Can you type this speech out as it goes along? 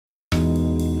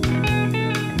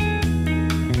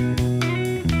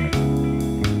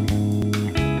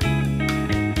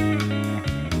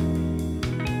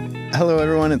Hello,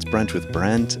 everyone. It's Brunch with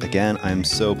Brent. Again, I'm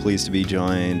so pleased to be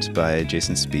joined by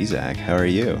Jason Spisak. How are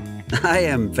you? I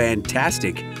am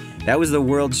fantastic. That was the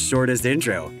world's shortest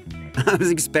intro. I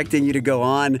was expecting you to go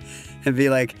on and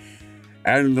be like,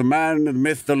 and the man, the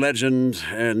myth, the legend,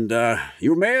 and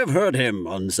you may have heard him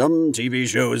on some TV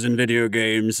shows and video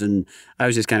games. And I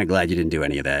was just kind of glad you didn't do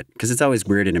any of that, because it's always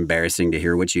weird and embarrassing to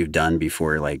hear what you've done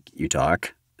before, like, you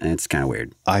talk. And it's kind of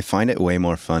weird. I find it way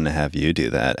more fun to have you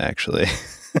do that, actually.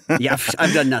 Yeah,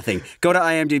 I've done nothing. Go to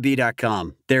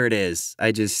imdb.com. There it is.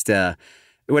 I just,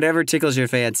 whatever tickles your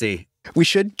fancy. We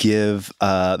should give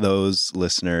those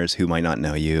listeners who might not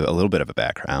know you a little bit of a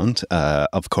background.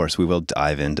 Of course, we will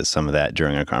dive into some of that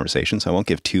during our conversation, so I won't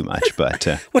give too much, but...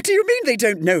 What do you mean they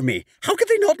don't know me? How could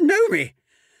they not know me?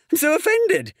 I'm so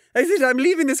offended. I said I'm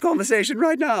leaving this conversation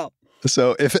right now.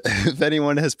 So if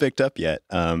anyone has picked up yet,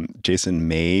 Jason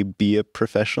may be a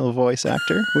professional voice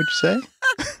actor, would you say?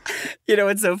 You know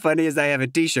what's so funny is I have a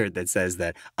T-shirt that says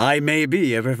that I may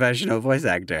be a professional voice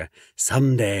actor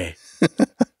someday.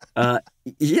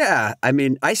 Yeah, I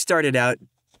mean, I started out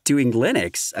doing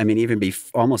Linux. I mean, even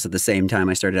almost at the same time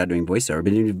I started out doing voiceover. I've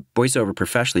been doing voiceover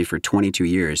professionally for 22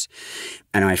 years.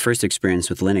 And my first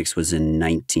experience with Linux was in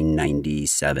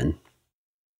 1997.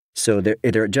 So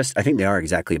they're just, I think they are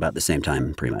exactly about the same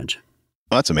time, pretty much.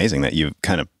 Well, that's amazing that you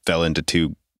kind of fell into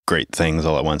two great things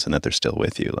all at once and that they're still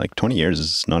with you. Like 20 years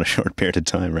is not a short period of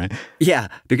time, right? Yeah,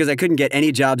 because I couldn't get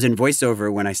any jobs in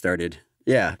voiceover when I started.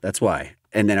 Yeah, that's why.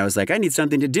 And then I was like, I need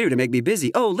something to do to make me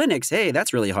busy. Oh, Linux. Hey,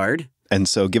 that's really hard. And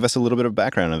so give us a little bit of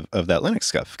background of that Linux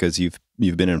stuff, because you've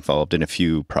been involved in a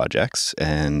few projects.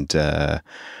 And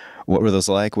what were those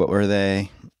like? What were they?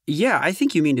 Yeah, I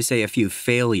think you mean to say a few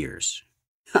failures.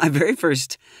 I very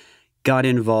first got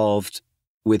involved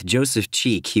with Joseph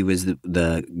Cheek. He was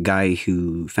the guy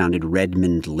who founded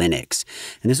Redmond Linux.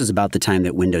 And this was about the time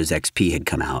that Windows XP had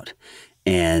come out.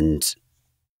 And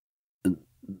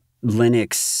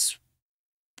Linux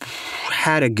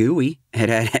had a GUI. It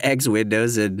had X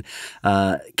Windows and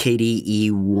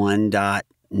KDE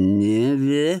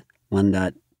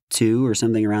 1.2 or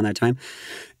something around that time.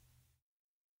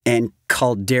 And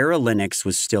Caldera Linux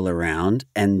was still around,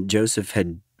 and Joseph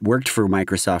had worked for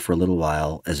Microsoft for a little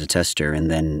while as a tester,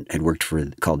 and then had worked for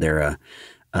Caldera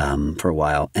for a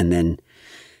while, and then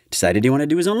decided he wanted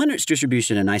to do his own Linux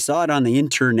distribution. And I saw it on the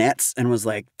internets and was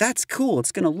like, that's cool.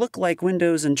 It's going to look like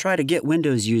Windows and try to get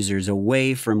Windows users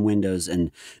away from Windows, and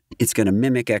it's going to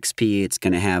mimic XP. It's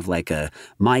going to have like a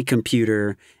My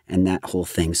Computer and that whole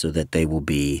thing, so that they will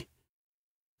be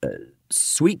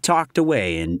sweet-talked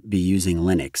away and be using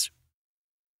Linux.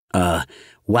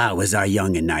 Wow, was I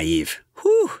young and naive.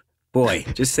 Whew, boy,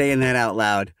 just saying that out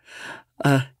loud.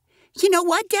 You know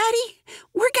what, Daddy?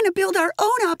 We're going to build our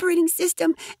own operating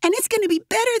system, and it's going to be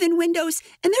better than Windows,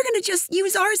 and they're going to just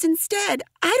use ours instead.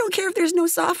 I don't care if there's no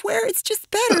software. It's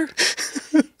just better.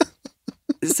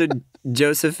 So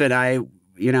Joseph and I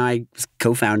was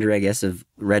co-founder, I guess, of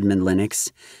Redmond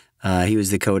Linux. He was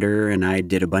the coder, and I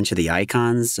did a bunch of the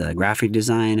icons, graphic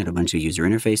design, had a bunch of user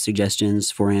interface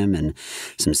suggestions for him, and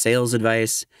some sales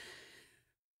advice.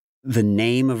 The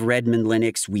name of Redmond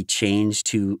Linux we changed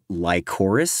to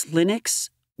Lycoris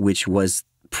Linux, which was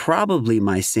probably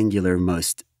my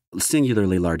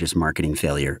singularly largest marketing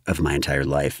failure of my entire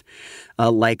life.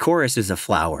 Lycoris is a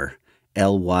flower,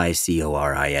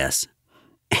 Lycoris.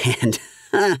 And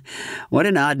what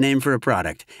an odd name for a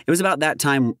product. It was about that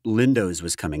time Lindows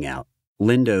was coming out.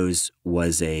 Lindows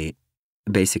was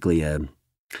basically a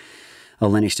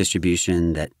Linux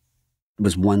distribution that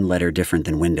was one letter different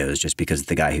than Windows, just because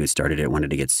the guy who started it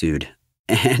wanted to get sued.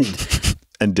 And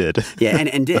did. Yeah,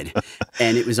 and did.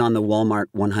 And it was on the Walmart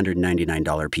 $199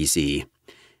 PC.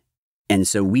 And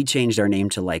so we changed our name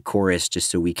to Lycoris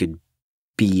just so we could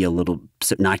be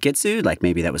not get sued. Like,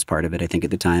 maybe that was part of it, I think,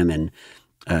 at the time. And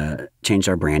changed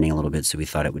our branding a little bit, so we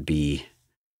thought it would be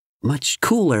much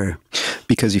cooler.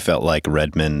 Because you felt like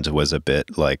Redmond was a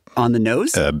bit like... on the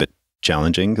nose? A bit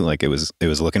challenging, like it was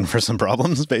looking for some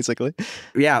problems, basically.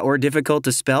 Yeah, or difficult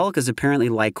to spell, because apparently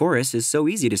Lycoris is so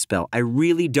easy to spell. I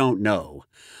really don't know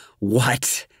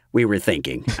what we were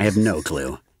thinking. I have no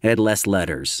clue. It had less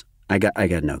letters. I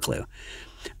got no clue.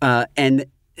 And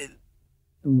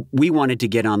we wanted to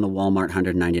get on the Walmart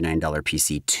 $199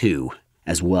 PC too,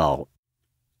 as well.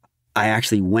 I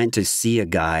actually went to see a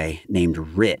guy named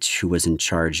Rich, who was in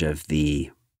charge of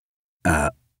the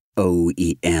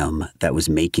OEM that was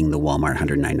making the Walmart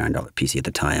 $199 PC at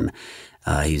the time.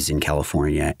 He was in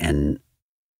California, and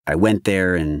I went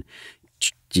there and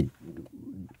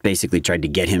basically tried to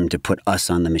get him to put us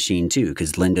on the machine too,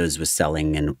 because Lindows was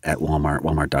selling at Walmart,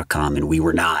 Walmart.com, and we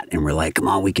were not. And we're like, come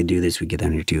on, we could do this. We get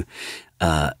down here too.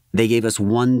 they gave us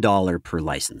 $1 per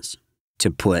license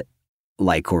to put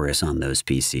Lycoris on those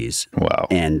PCs. Wow.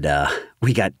 And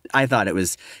I thought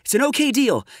it's an okay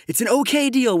deal. It's an okay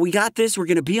deal. We got this. We're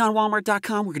going to be on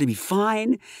Walmart.com. We're going to be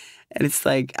fine. And it's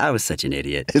like, I was such an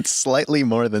idiot. It's slightly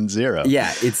more than zero.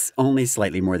 Yeah, it's only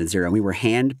slightly more than zero. We were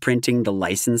hand printing the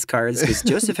license cards because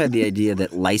Joseph had the idea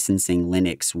that licensing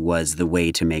Linux was the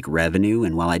way to make revenue.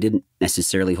 And while I didn't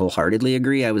necessarily wholeheartedly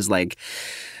agree, I was like,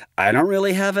 I don't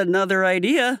really have another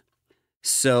idea.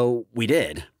 So we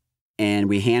did. And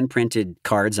we hand printed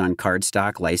cards on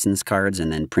cardstock, license cards,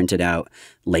 and then printed out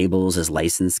labels as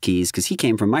license keys because he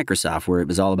came from Microsoft where it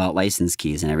was all about license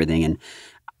keys and everything. And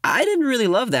I didn't really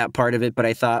love that part of it, but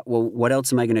I thought, well, what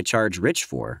else am I going to charge Rich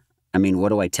for? I mean, what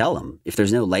do I tell him? If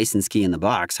there's no license key in the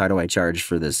box, how do I charge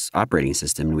for this operating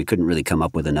system? And we couldn't really come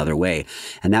up with another way.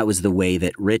 And that was the way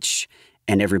that Rich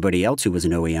and everybody else who was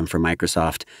an OEM for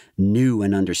Microsoft knew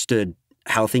and understood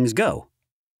how things go.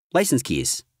 License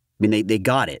keys. I mean, they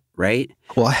got it, right?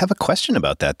 Well, I have a question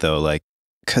about that, though, like,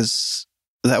 because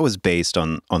that was based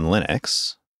on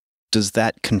Linux. Does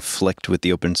that conflict with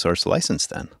the open source license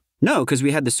then? No, because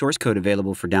we had the source code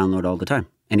available for download all the time,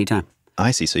 anytime.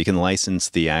 I see. So you can license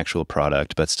the actual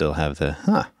product, but still have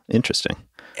interesting.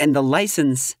 And the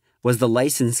license was the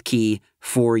license key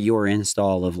for your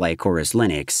install of Lycoris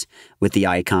Linux with the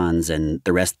icons and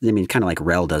the rest. I mean, kind of like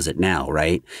RHEL does it now,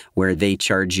 right? Where they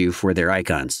charge you for their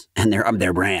icons and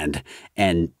their brand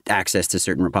and access to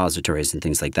certain repositories and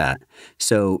things like that.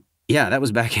 So, yeah, that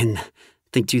was back in, I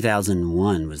think,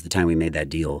 2001 was the time we made that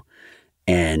deal.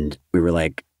 And we were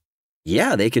like,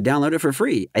 yeah, they could download it for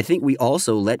free. I think we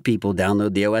also let people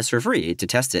download the OS for free to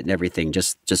test it and everything,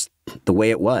 just the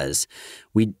way it was.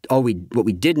 What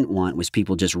we didn't want was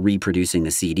people just reproducing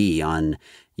the CD on,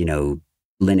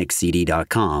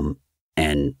 linuxcd.com.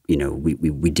 And,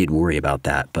 we did worry about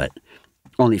that, but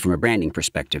only from a branding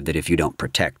perspective, that if you don't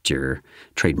protect your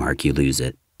trademark, you lose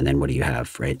it. And then what do you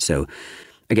have, right? So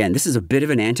again, this is a bit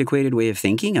of an antiquated way of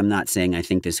thinking. I'm not saying I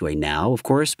think this way now, of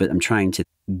course, but I'm trying to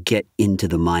get into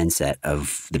the mindset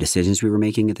of the decisions we were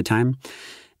making at the time.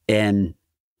 And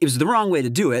it was the wrong way to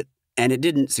do it, and it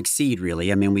didn't succeed,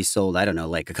 really. I mean, we sold, I don't know,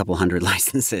 like a couple hundred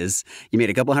licenses. You made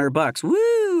a couple $100.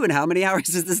 Woo! And how many hours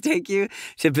does this take you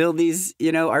to build these,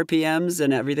 RPMs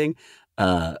and everything?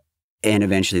 And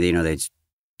eventually,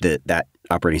 that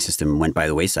operating system went by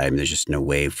the wayside. I mean, there's just no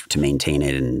way to maintain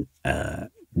it and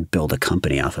build a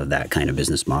company off of that kind of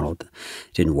business model. It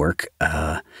didn't work.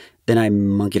 Then I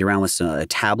monkeyed around with a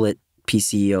tablet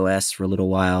PC OS for a little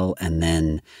while, and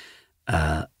then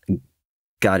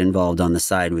got involved on the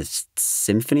side with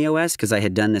Symphony OS because I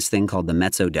had done this thing called the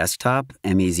Mezzo desktop,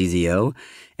 MEZZO,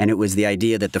 and it was the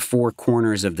idea that the four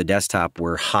corners of the desktop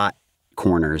were hot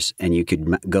corners, and you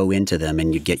could go into them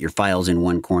and you'd get your files in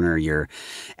one corner, your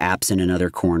apps in another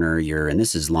corner, and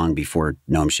this is long before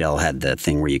GNOME Shell had the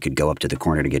thing where you could go up to the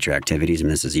corner to get your activities. I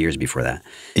mean, this is years before that.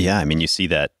 Yeah, I mean, you see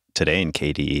that today in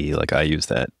KDE. Like, I use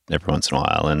that every once in a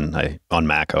while, and on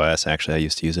Mac OS, actually, I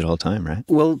used to use it all the time, right?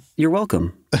 Well, you're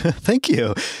welcome. Thank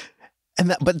you.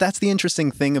 But that's the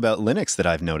interesting thing about Linux that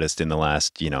I've noticed in the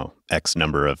last, X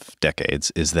number of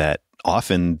decades is that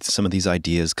often some of these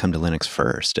ideas come to Linux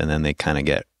first, and then they kind of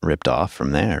get ripped off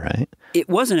from there, right? It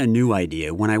wasn't a new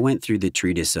idea. When I went through the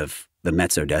treatise of the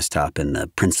Mezzo desktop and the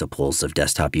principles of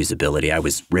desktop usability, I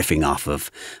was riffing off of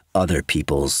other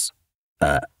people's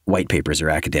white papers or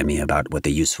academia about what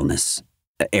the usefulness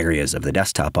areas of the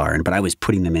desktop are. But I was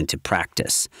putting them into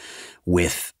practice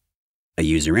with a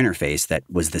user interface that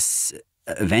was this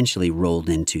eventually rolled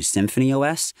into Symphony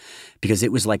OS because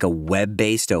it was like a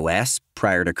web-based OS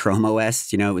prior to Chrome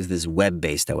OS. It was this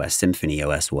web-based OS. Symphony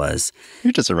OS was.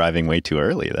 You're just arriving way too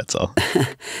early, that's all.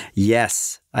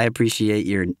 Yes, I appreciate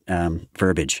your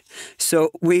verbiage.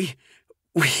 So we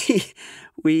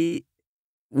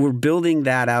were building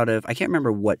that out of, I can't remember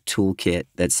what toolkit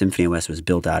that Symphony OS was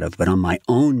built out of, but on my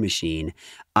own machine,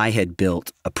 I had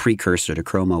built a precursor to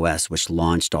Chrome OS, which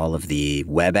launched all of the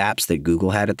web apps that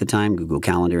Google had at the time, Google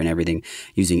Calendar and everything,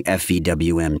 using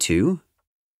FVWM2.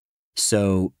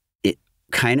 So it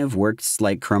kind of works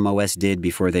like Chrome OS did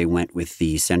before they went with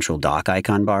the central dock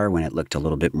icon bar when it looked a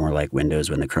little bit more like Windows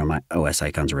when the Chrome OS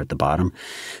icons were at the bottom.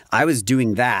 I was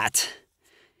doing that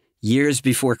years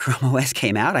before Chrome OS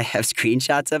came out. I have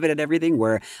screenshots of it and everything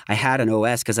where I had an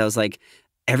OS because I was like,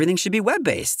 everything should be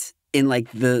web-based. In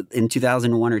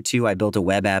 2001 or 2, I built a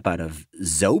web app out of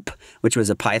Zope, which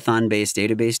was a Python-based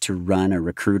database to run a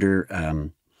recruiter,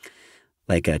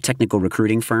 like a technical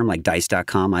recruiting firm like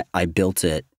Dice.com. I built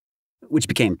it, which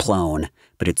became Plone,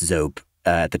 but it's Zope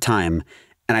at the time.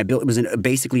 And I built, it was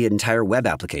basically an entire web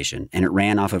application, and it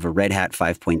ran off of a Red Hat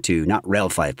 5.2, not RHEL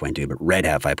 5.2, but Red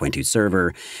Hat 5.2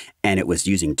 server. And it was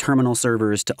using terminal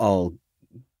servers to all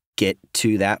get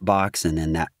to that box. And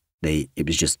then it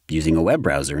was just using a web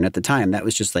browser. And at the time, that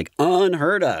was just like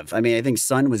unheard of. I mean, I think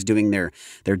Sun was doing their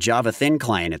Java Thin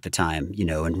client at the time,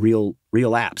 and real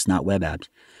apps, not web apps.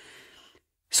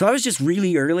 So I was just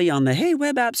really early on the, hey,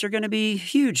 web apps are going to be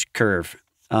huge curve.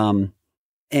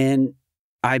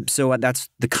 So that's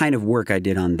the kind of work I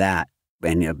did on that,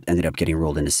 and ended up getting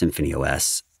rolled into Symphony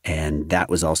OS. And that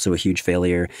was also a huge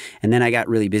failure. And then I got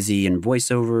really busy in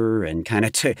VoiceOver and kind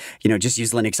of, just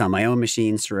used Linux on my own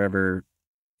machines forever,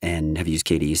 and have used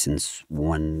KDE since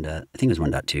I think it was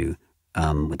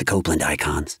 1.2, with the Copeland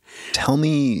icons. Tell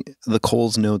me the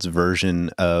Coles Notes version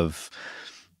of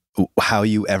how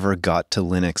you ever got to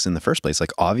Linux in the first place.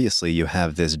 Like, obviously you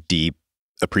have this deep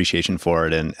appreciation for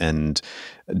it and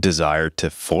desire to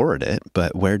forward it,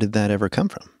 but where did that ever come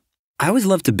from? I always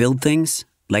loved to build things.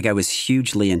 Like, I was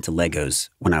hugely into Legos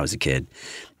when I was a kid,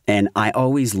 and I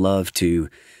always loved to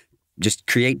just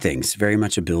create things, very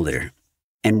much a builder.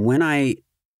 And when I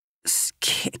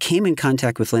came in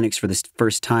contact with Linux for the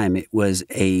first time, it was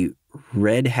a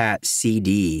Red Hat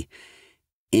CD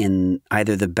in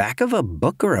either the back of a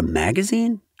book or a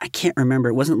magazine. I can't remember.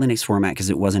 It wasn't Linux format because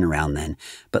it wasn't around then,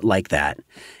 but like that.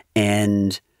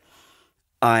 And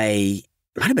it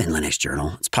might have been Linux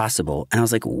Journal. It's possible. And I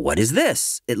was like, what is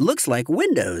this? It looks like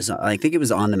Windows. I think it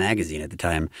was on the magazine at the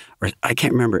time, or I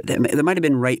can't remember. That might have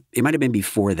been right. It might have been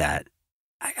before that.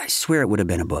 I swear it would have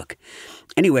been a book.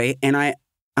 Anyway, and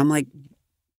I'm like,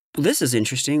 well, this is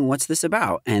interesting. What's this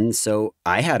about? And so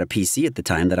I had a PC at the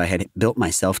time that I had built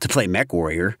myself to play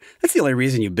MechWarrior. That's the only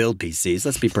reason you build PCs.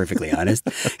 Let's be perfectly honest.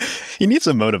 You need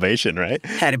some motivation, right?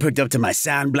 Had it hooked up to my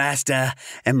Sound Blaster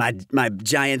and my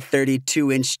giant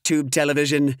 32-inch tube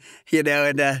television,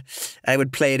 and I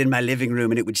would play it in my living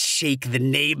room and it would shake the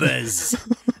neighbors.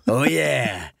 Oh,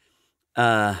 yeah.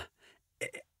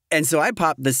 And so I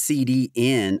popped the CD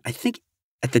in, I think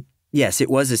yes, it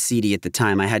was a CD at the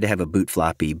time. I had to have a boot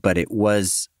floppy, but it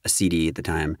was a CD at the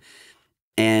time.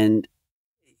 And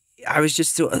I was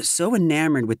just so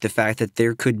enamored with the fact that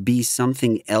there could be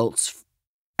something else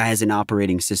as an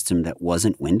operating system that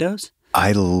wasn't Windows.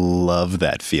 I love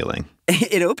that feeling.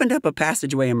 It opened up a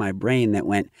passageway in my brain that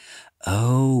went,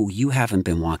 oh, you haven't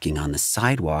been walking on the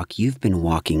sidewalk. You've been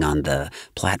walking on the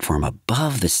platform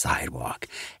above the sidewalk.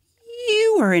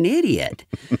 You are an idiot.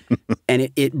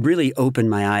 And it really opened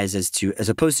my eyes as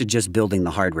opposed to just building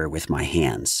the hardware with my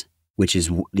hands, which is,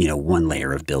 one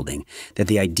layer of building, that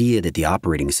the idea that the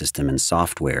operating system and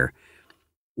software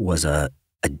was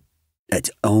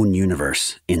its own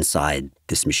universe inside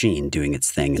this machine doing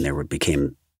its thing. And there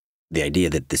became the idea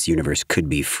that this universe could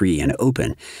be free and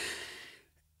open.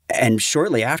 And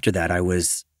shortly after that, I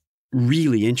was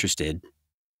really interested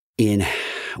in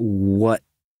what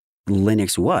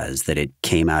Linux was, that it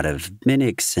came out of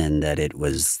Minix and that it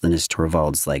was Linus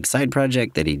Torvalds' side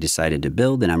project that he decided to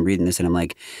build. And I'm reading this and I'm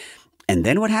like, and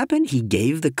then what happened? He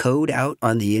gave the code out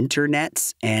on the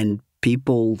internets and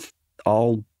people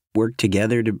all worked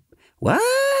together to,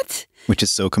 what? Which is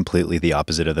so completely the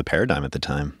opposite of the paradigm at the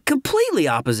time. Completely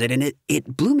opposite. And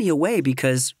it blew me away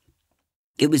because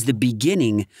it was the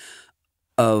beginning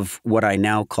of what I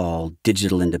now call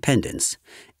digital independence.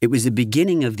 It was the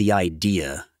beginning of the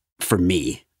idea, for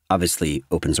me, obviously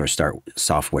open source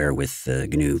software with the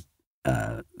GNU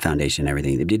Foundation and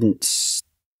everything. It didn't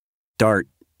start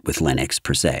with Linux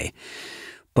per se,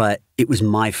 but it was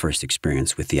my first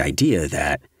experience with the idea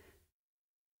that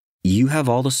you have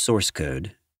all the source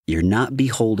code. You're not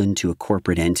beholden to a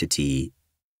corporate entity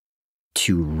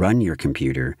to run your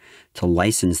computer, to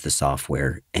license the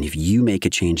software. And if you make a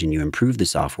change and you improve the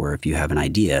software, if you have an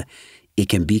idea, it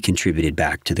can be contributed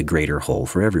back to the greater whole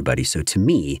for everybody. So to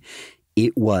me,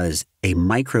 it was a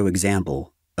micro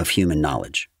example of human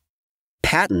knowledge.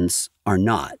 Patents are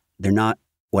not. They're not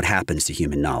what happens to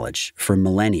human knowledge. For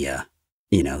millennia,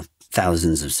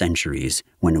 thousands of centuries,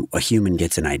 when a human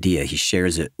gets an idea, he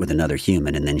shares it with another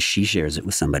human, and then she shares it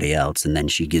with somebody else, and then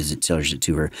she tells it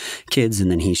to her kids,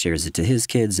 and then he shares it to his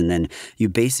kids, and then you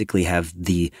basically have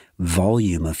the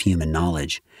volume of human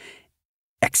knowledge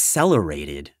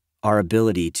accelerated our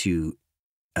ability to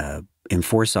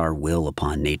enforce our will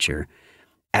upon nature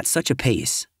at such a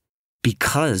pace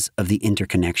because of the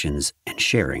interconnections and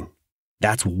sharing.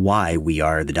 That's why we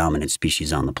are the dominant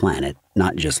species on the planet,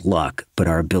 not just luck, but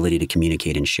our ability to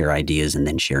communicate and share ideas and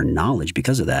then share knowledge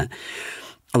because of that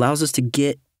allows us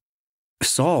to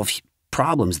solve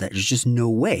problems that there's just no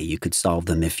way you could solve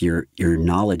them if your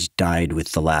knowledge died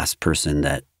with the last person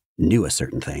that knew a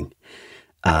certain thing.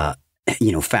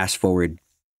 fast forward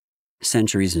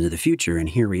centuries into the future, and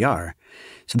here we are.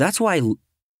 So that's why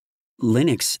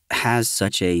Linux has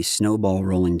such a snowball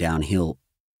rolling downhill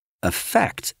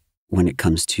effect when it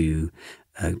comes to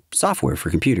software for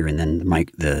computer and then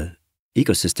the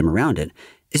ecosystem around it,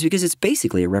 is because it's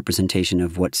basically a representation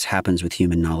of what happens with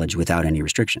human knowledge without any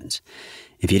restrictions.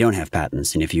 If you don't have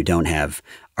patents and if you don't have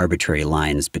arbitrary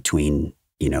lines between,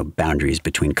 boundaries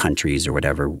between countries or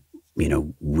whatever,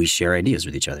 we share ideas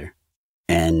with each other.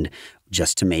 And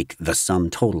just to make the sum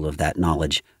total of that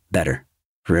knowledge better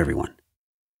for everyone.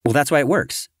 Well, that's why it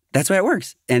works. That's why it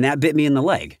works. And that bit me in the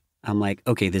leg. I'm like,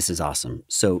 okay, this is awesome.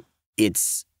 So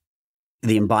it's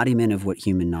the embodiment of what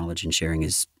human knowledge and sharing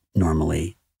is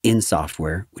normally in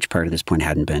software, which prior to this point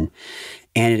hadn't been.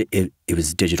 And it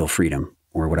was digital freedom,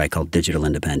 or what I call digital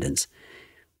independence.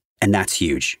 And that's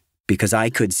huge because I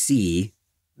could see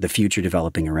the future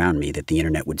developing around me, that the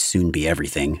internet would soon be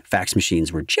everything. Fax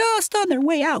machines were just on their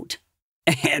way out.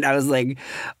 And I was like,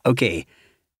 okay,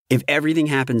 if everything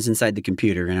happens inside the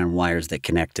computer and on wires that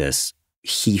connect us,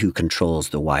 he who controls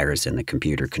the wires in the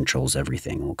computer controls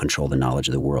everything, will control the knowledge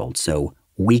of the world. So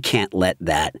we can't let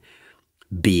that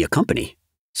be a company,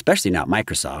 especially not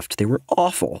Microsoft. They were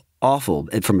awful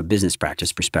from a business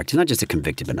practice perspective, not just a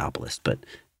convicted monopolist, but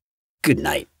good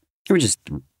night. They were just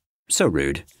so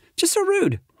rude, just so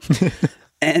rude.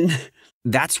 And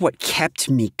that's what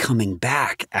kept me coming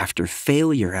back after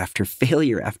failure after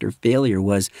failure after failure.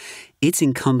 Was it's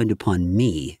incumbent upon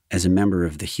me as a member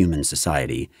of the human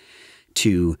society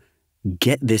to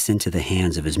get this into the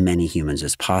hands of as many humans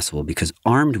as possible, because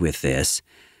armed with this,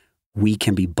 we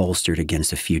can be bolstered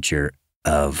against a future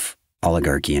of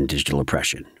oligarchy and digital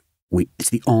oppression.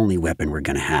 It's the only weapon we're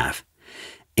going to have.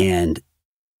 And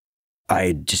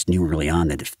I just knew early on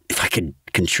that if I could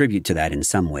contribute to that in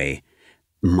some way,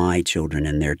 my children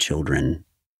and their children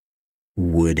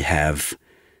would have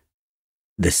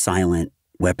the silent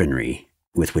weaponry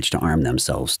with which to arm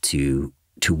themselves to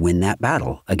win that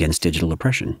battle against digital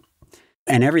oppression.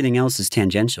 And everything else is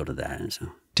tangential to that.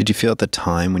 So. Did you feel at the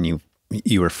time when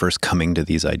you were first coming to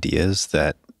these ideas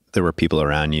that there were people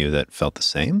around you that felt the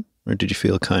same? Or did you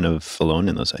feel kind of alone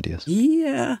in those ideas?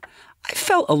 Yeah, I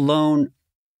felt alone.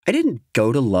 I didn't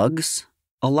go to lugs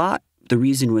a lot. The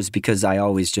reason was because I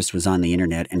always just was on the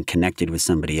internet and connected with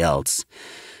somebody else,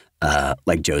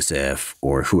 like Joseph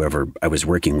or whoever I was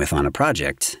working with on a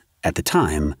project at the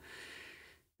time.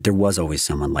 There was always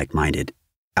someone like-minded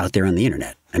out there on the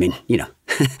internet. I mean,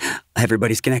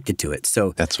 everybody's connected to it.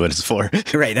 So that's what it's for.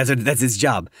 Right. That's its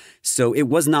job. So it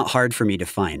was not hard for me to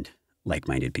find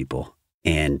like-minded people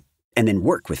and then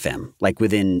work with them. Like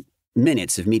within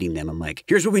minutes of meeting them, I'm like,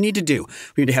 here's what we need to do.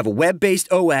 We need to have a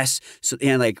web-based OS. So,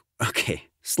 okay,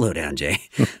 slow down, Jay.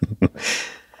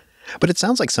 But it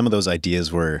sounds like some of those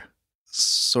ideas were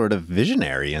sort of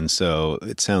visionary. And so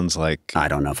it sounds like... I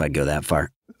don't know if I'd go that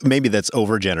far. Maybe that's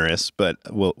over-generous, but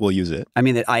we'll use it. I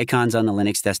mean, the icons on the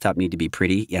Linux desktop need to be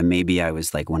pretty. Yeah, maybe I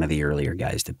was like one of the earlier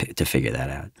guys to figure that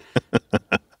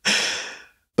out.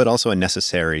 But also a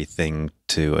necessary thing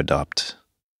to adopt,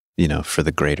 for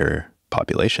the greater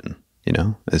population,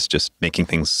 it's just making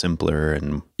things simpler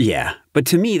and... Yeah, but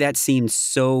to me that seemed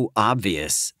so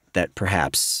obvious that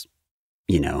perhaps,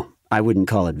 I wouldn't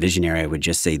call it visionary. I would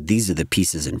just say these are the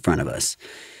pieces in front of us.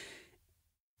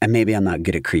 And maybe I'm not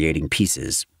good at creating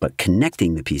pieces, but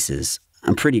connecting the pieces,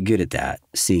 I'm pretty good at that,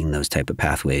 seeing those type of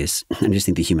pathways. I just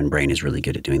think the human brain is really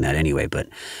good at doing that anyway, but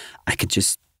I could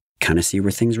just kind of see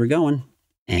where things were going.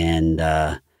 And,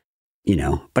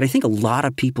 but I think a lot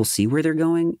of people see where they're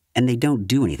going and they don't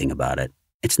do anything about it.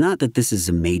 It's not that this is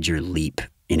a major leap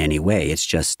in any way. It's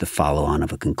just the follow-on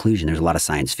of a conclusion. There's a lot of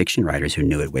science fiction writers who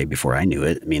knew it way before I knew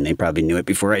it. I mean, they probably knew it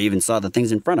before I even saw the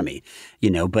things in front of me,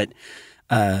 but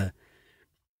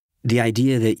the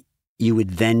idea that you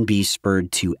would then be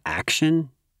spurred to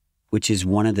action, which is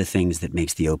one of the things that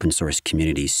makes the open source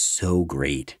community so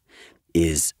great,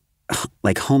 is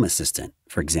like Home Assistant,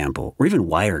 for example, or even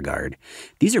WireGuard.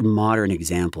 These are modern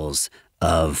examples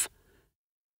of,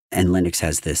 and Linux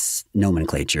has this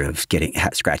nomenclature of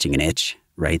scratching an itch,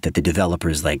 right? That the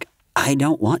developer's like, I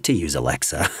don't want to use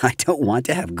Alexa. I don't want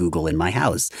to have Google in my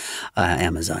house,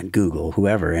 Amazon, Google,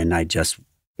 whoever. And I just,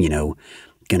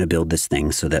 going to build this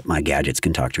thing so that my gadgets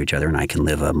can talk to each other and I can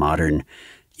live a modern,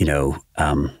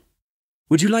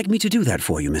 would you like me to do that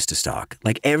for you, Mr. Stark?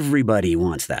 Like everybody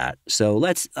wants that. So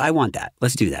I want that.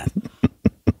 Let's do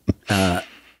that.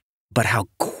 But how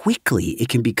quickly it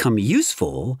can become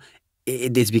useful,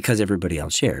 it's because everybody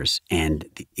else shares. And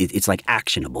it's like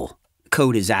actionable.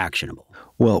 Code is actionable.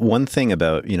 Well, one thing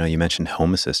about, you mentioned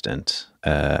Home Assistant,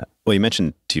 Well, you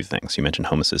mentioned two things. You mentioned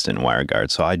Home Assistant and WireGuard.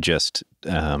 So I just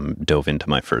dove into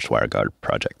my first WireGuard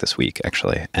project this week,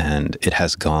 actually, and it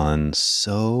has gone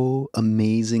so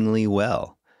amazingly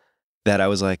well that I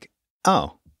was like,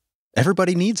 oh,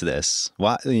 everybody needs this.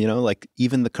 Why, like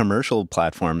even the commercial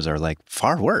platforms are like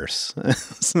far worse.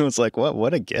 So it's like,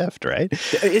 what a gift, right?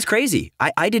 It's crazy.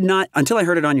 I did not, until I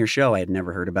heard it on your show, I had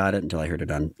never heard about it until I heard it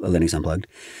on Linux Unplugged.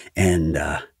 And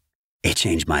it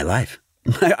changed my life.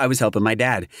 I was helping my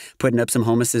dad, putting up some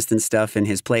Home Assistant stuff in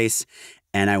his place.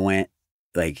 And I went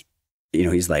like,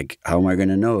 he's like, how am I going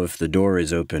to know if the door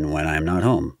is open when I'm not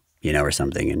home, or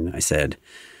something? And I said,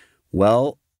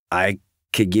 well, I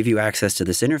could give you access to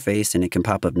this interface and it can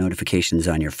pop up notifications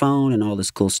on your phone and all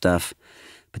this cool stuff.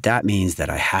 But that means that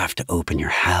I have to open your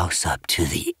house up to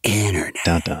the internet.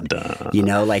 Dun, dun, dun.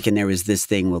 And there was this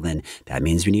thing, well, then that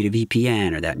means we need a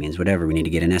VPN or that means whatever. We need to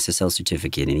get an SSL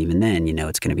certificate. And even then,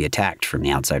 it's going to be attacked from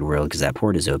the outside world because that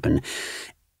port is open.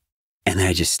 And then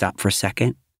I just stopped for a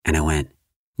second and I went,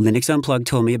 Linux Unplugged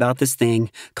told me about this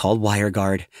thing called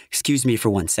WireGuard. Excuse me for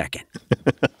 1 second.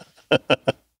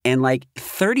 And like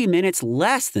 30 minutes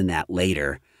less than that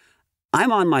later,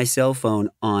 I'm on my cell phone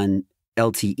on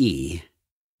LTE,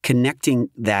 connecting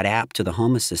that app to the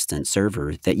Home Assistant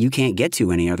server that you can't get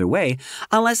to any other way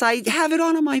unless I have it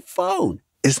on my phone.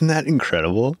 Isn't that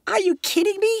incredible? Are you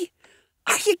kidding me?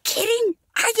 Are you kidding?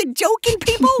 Are you joking,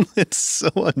 people? It's so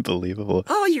unbelievable.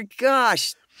 Oh, your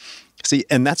gosh. See,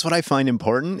 and that's what I find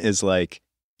important is like,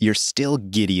 you're still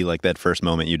giddy like that first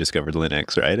moment you discovered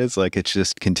Linux, right? It's like it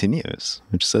just continues,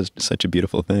 which is such a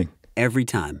beautiful thing. Every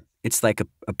time. It's like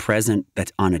a present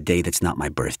that's on a day that's not my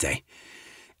birthday.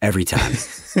 Every time.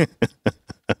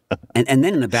 and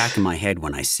then in the back of my head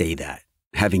when I say that,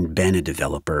 having been a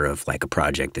developer of like a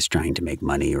project that's trying to make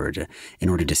money in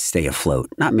order to stay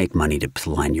afloat, not make money to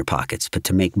line your pockets, but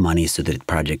to make money so that the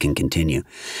project can continue,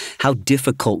 how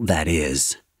difficult that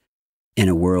is in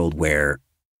a world where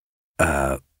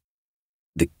the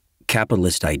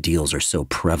capitalist ideals are so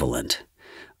prevalent,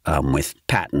 with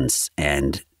patents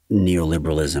and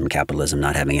neoliberalism, capitalism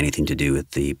not having anything to do with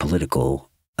the political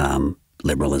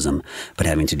liberalism, but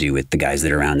having to do with the guys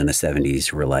that are around in the 70s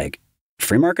who were like,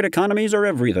 free market economies are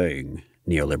everything,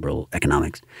 neoliberal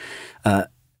economics,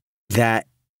 that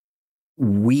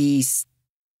we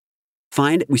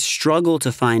struggle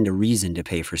to find a reason to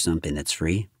pay for something that's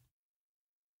free,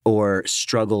 or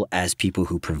struggle as people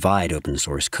who provide open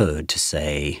source code to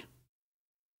say,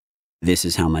 this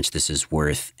is how much this is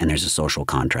worth, and there's a social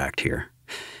contract here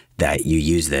that you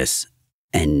use this,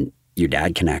 and your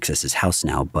dad can access his house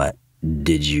now, but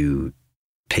did you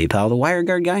PayPal the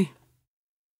WireGuard guy?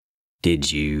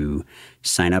 Did you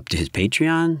sign up to his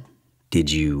Patreon?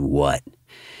 Did you what?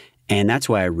 And that's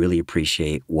why I really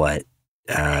appreciate what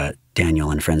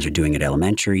Daniel and friends are doing at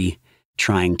Elementary,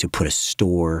 trying to put a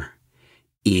store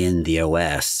in the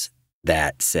OS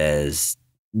that says,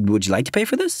 would you like to pay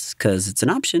for this? Because it's an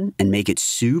option, and make it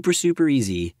super, super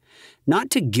easy,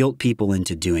 not to guilt people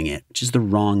into doing it, which is the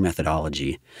wrong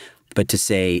methodology, but to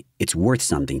say it's worth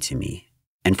something to me,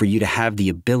 and for you to have the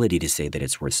ability to say that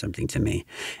it's worth something to me.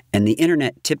 And the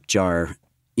internet tip jar,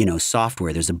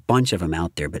 software, there's a bunch of them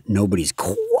out there, but nobody's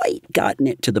quite gotten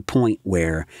it to the point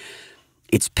where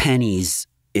it's pennies,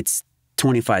 it's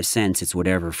 25 cents, it's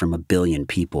whatever from a billion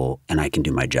people, and I can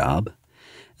do my job.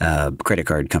 Credit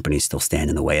card companies still stand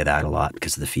in the way of that a lot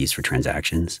because of the fees for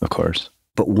transactions. Of course.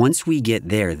 But once we get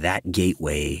there, that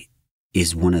gateway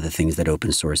is one of the things that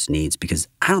open source needs, because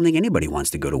I don't think anybody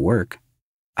wants to go to work.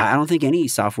 I don't think any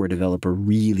software developer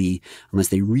really, unless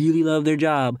they really love their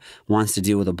job, wants to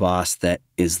deal with a boss that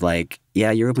is like,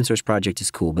 yeah, your open source project is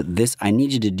cool, but I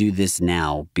need you to do this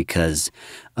now because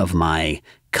of my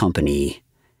company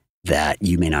that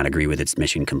you may not agree with its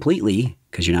mission completely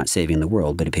because you're not saving the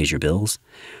world, but it pays your bills.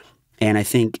 And I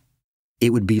think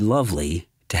it would be lovely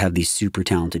to have these super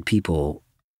talented people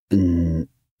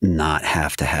not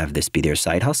have to have this be their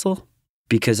side hustle,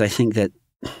 because I think that,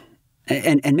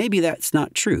 and maybe that's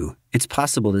not true. It's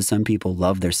possible that some people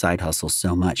love their side hustle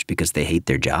so much because they hate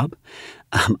their job.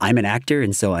 I'm an actor,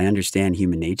 and so I understand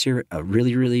human nature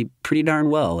really, really pretty darn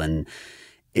well. And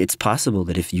it's possible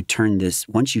that if you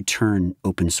once you turn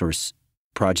open source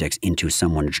projects into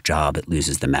someone's job, it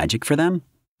loses the magic for them.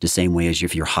 The same way as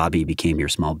if your hobby became your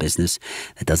small business,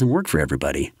 that doesn't work for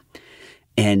everybody.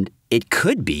 And it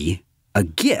could be a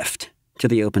gift to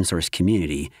the open source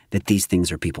community that these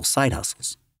things are people's side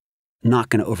hustles. Not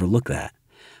going to overlook that.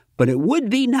 But it would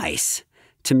be nice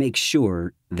to make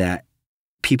sure that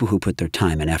people who put their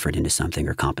time and effort into something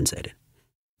are compensated.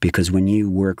 Because when you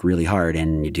work really hard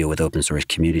and you deal with open source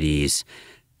communities,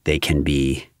 they can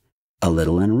be a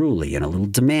little unruly and a little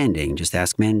demanding. Just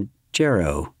ask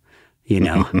Manjaro,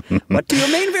 what do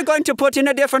you mean we're going to put in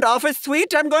a different office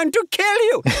suite? I'm going to kill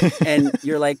you. And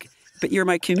you're like, but you're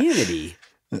my community.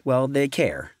 Well, they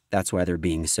care. That's why they're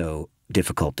being so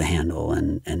difficult to handle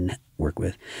and work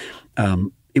with.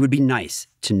 It would be nice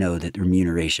to know that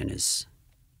remuneration is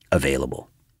available.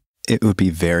 It would be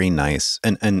very nice.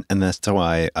 And that's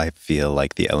why I feel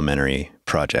like the elementary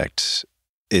project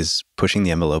is pushing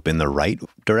the envelope in the right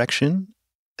direction,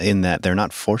 in that they're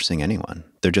not forcing anyone.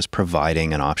 They're just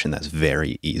providing an option that's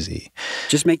very easy.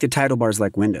 Just make the title bars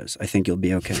like Windows. I think you'll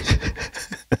be okay.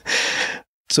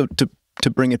 So to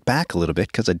bring it back a little bit,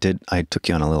 because I took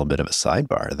you on a little bit of a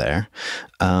sidebar there.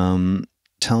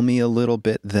 Tell me a little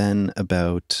bit then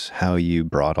about how you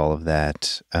brought all of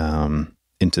that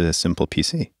into Symple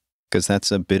PC, because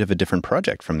that's a bit of a different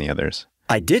project from the others.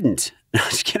 I didn't. No,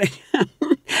 just kidding.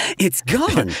 It's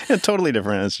gone. Totally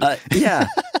different. Yeah.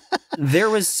 There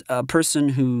was a person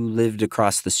who lived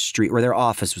across the street, or their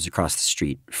office was across the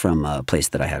street from a place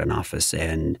that I had an office.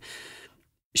 And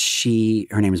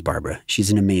her name is Barbara. She's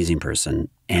an amazing person.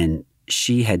 And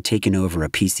she had taken over a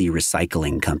PC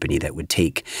recycling company that would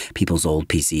take people's old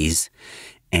PCs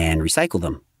and recycle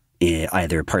them,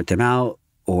 either part them out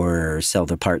or sell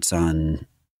the parts on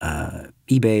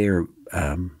eBay, or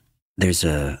there's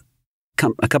a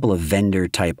couple of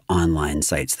vendor-type online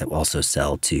sites that will also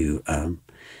sell to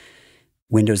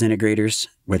Windows integrators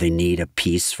where they need a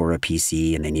piece for a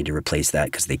PC and they need to replace that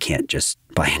because they can't just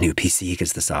buy a new PC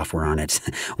because the software on it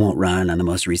won't run on the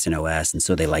most recent OS. And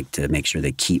so they like to make sure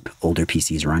they keep older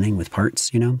PCs running with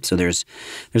parts, So there's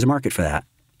a market for that.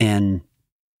 And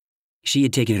she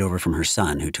had taken it over from her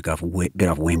son, who bit off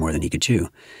way more than he could chew.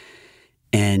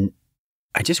 And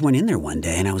I just went in there one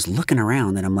day and I was looking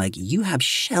around and I'm like, you have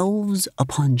shelves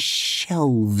upon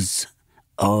shelves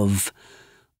of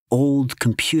old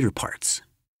computer parts.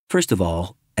 First of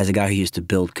all, as a guy who used to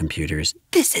build computers,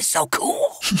 this is so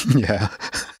cool. Yeah.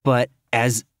 But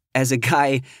as a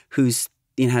guy who's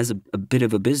has a bit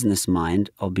of a business mind,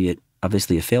 albeit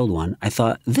obviously a failed one, I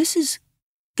thought this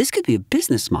could be a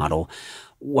business model.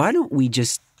 Why don't we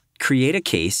just create a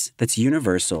case that's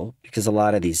universal? Because a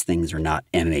lot of these things are not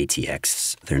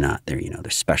MATX.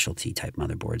 They're specialty type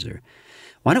motherboards. Or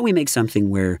why don't we make something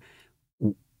where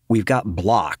we've got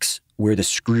blocks where the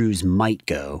screws might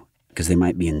go, because they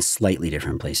might be in slightly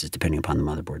different places depending upon the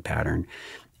motherboard pattern.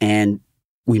 And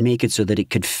we make it so that it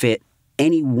could fit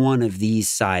any one of these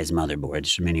size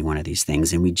motherboards from any one of these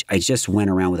things. And I just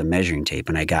went around with a measuring tape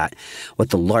and I got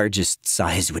what the largest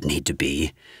size would need to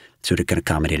be so it could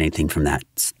accommodate anything from that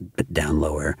but down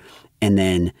lower. And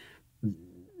then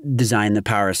designed the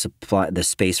power supply, the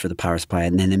space for the power supply,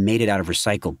 and then made it out of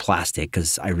recycled plastic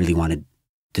because I really wanted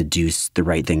to do the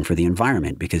right thing for the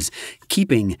environment, because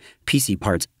keeping PC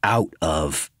parts out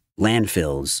of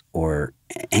landfills or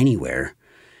anywhere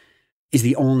is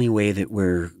the only way that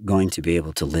we're going to be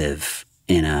able to live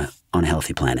on a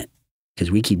healthy planet, because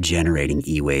we keep generating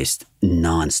e-waste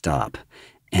nonstop.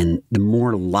 And the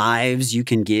more lives you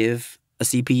can give a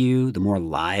CPU, the more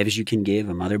lives you can give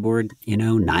a motherboard,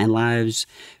 9 lives,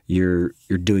 you're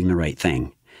doing the right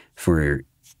thing for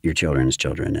your children's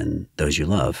children and those you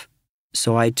love.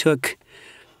 So I took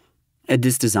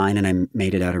this design and I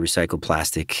made it out of recycled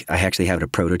plastic. I actually have a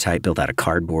prototype built out of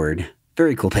cardboard.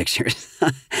 Very cool pictures.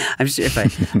 I'm sure if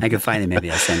I could find it, maybe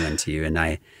I'll send one to you. And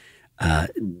I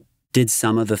did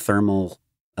some of the thermal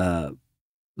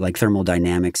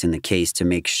dynamics in the case to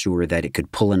make sure that it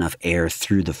could pull enough air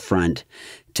through the front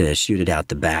to shoot it out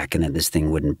the back, and that this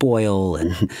thing wouldn't boil.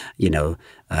 And,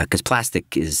 because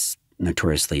plastic is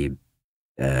notoriously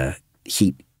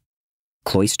heat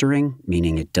cloistering,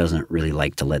 meaning it doesn't really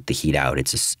like to let the heat out.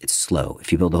 It's slow.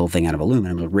 If you build the whole thing out of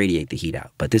aluminum, it'll radiate the heat out.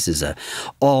 But this is a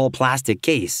all plastic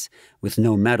case with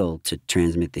no metal to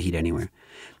transmit the heat anywhere.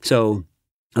 So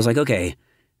I was like, okay,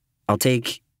 I'll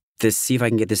take this, see if I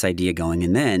can get this idea going.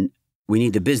 And then we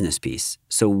need the business piece.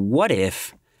 So what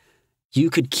if you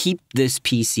could keep this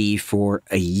PC for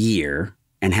a year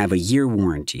and have a year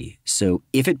warranty? So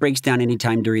if it breaks down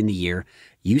anytime during the year,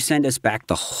 you send us back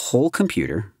the whole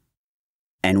computer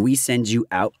and we send you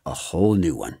out a whole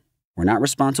new one. We're not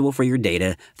responsible for your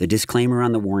data. The disclaimer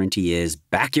on the warranty is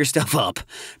back your stuff up,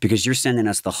 because you're sending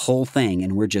us the whole thing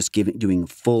and we're just doing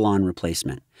full-on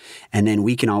replacement. And then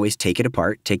we can always take it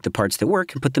apart, take the parts that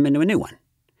work and put them into a new one.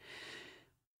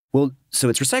 Well, so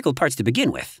it's recycled parts to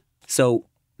begin with. So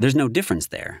there's no difference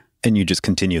there. And you just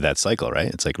continue that cycle,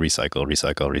 right? It's like recycle,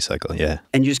 recycle, recycle, yeah.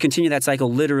 And you just continue that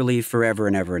cycle literally forever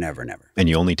and ever and ever and ever. And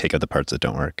you only take out the parts that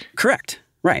don't work. Correct.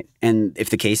 Right. And if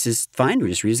the case is fine, we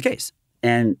just reuse the case.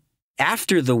 And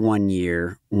after the 1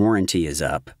 year warranty is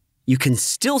up, you can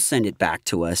still send it back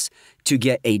to us to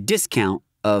get a discount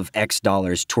of X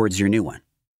dollars towards your new one.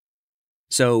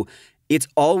 So it's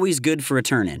always good for a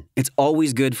turn-in. It's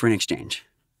always good for an exchange,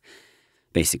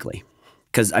 basically.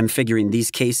 Because I'm figuring these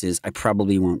cases, I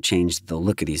probably won't change the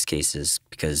look of these cases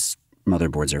because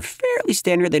motherboards are fairly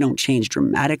standard. They don't change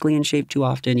dramatically in shape too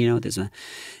often. You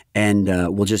know,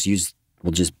 we'll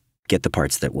just get the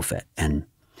parts that will fit. And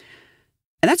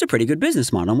that's a pretty good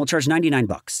business model. And we'll charge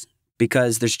 $99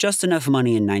 because there's just enough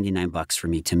money in $99 for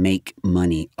me to make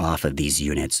money off of these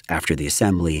units after the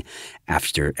assembly,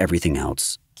 after everything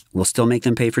else. We'll still make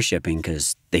them pay for shipping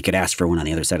because they could ask for one on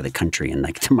the other side of the country and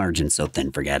like the margin's so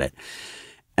thin, forget it.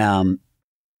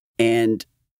 And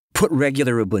put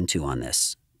regular Ubuntu on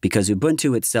this because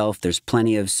Ubuntu itself, there's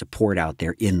plenty of support out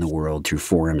there in the world through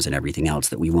forums and everything else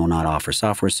that we will not offer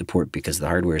software support because the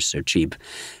hardware is so cheap.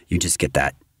 You just get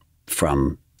that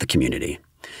from the community.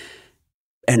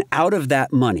 And out of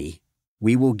that money,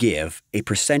 we will give a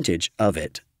percentage of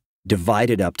it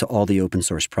divided up to all the open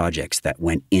source projects that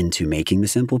went into making the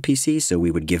Symple PC. So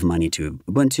we would give money to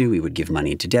Ubuntu, we would give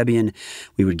money to Debian,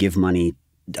 we would give money,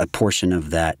 a portion of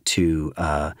that to,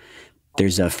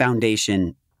 there's a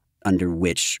foundation under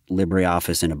which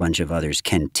LibreOffice and a bunch of others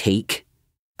can take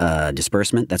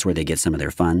disbursement. That's where they get some of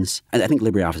their funds. I think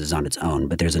LibreOffice is on its own,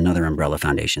 but there's another umbrella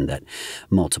foundation that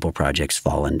multiple projects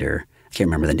fall under. I can't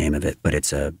remember the name of it, but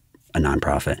it's a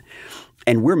nonprofit.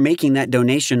 And we're making that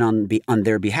donation on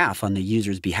their behalf, on the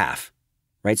user's behalf,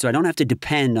 right? So I don't have to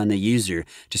depend on the user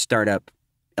to start up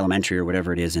Elementary or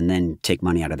whatever it is and then take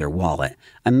money out of their wallet.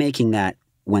 I'm making that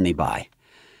when they buy.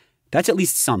 That's at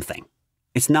least something.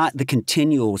 It's not the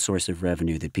continual source of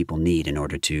revenue that people need in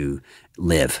order to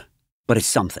live, but it's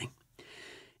something.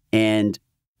 And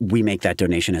we make that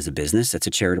donation as a business. That's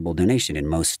a charitable donation. In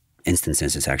most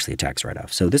instances, it's actually a tax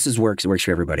write-off. So this works. It works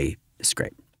for everybody. It's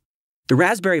great. The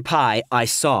Raspberry Pi I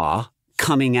saw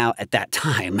coming out at that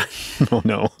time. Oh,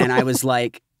 no. And I was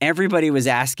like, everybody was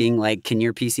asking, like, can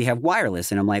your PC have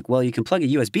wireless? And I'm like, well, you can plug a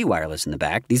USB wireless in the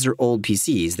back. These are old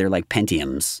PCs. They're like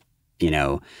Pentiums, you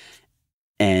know.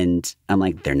 And I'm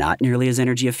like, they're not nearly as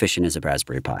energy efficient as a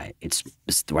Raspberry Pi.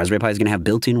 The Raspberry Pi is going to have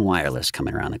built-in wireless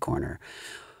coming around the corner.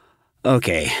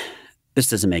 Okay, this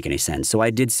doesn't make any sense. So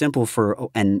I did Symple for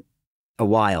a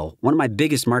while. One of my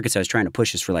biggest markets I was trying to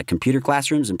push is for like computer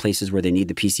classrooms and places where they need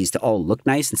the PCs to all look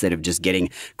nice instead of just getting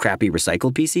crappy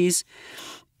recycled PCs.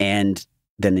 And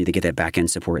then they get that back-end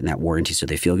support and that warranty so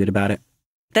they feel good about it.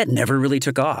 That never really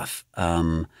took off.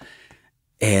 And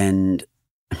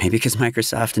maybe because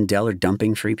Microsoft and Dell are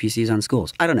dumping free PCs on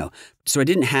schools. I don't know. So I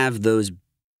didn't have those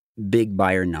big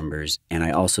buyer numbers. And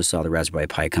I also saw the Raspberry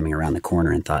Pi coming around the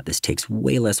corner and thought this takes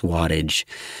way less wattage.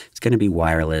 It's going to be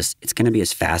wireless. It's going to be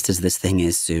as fast as this thing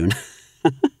is soon.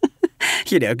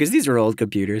 You know, because these are old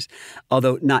computers.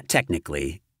 Although not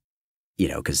technically, you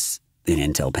know, because an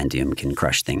Intel Pentium can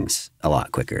crush things a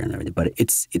lot quicker and everything. But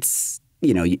it's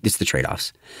you know, it's the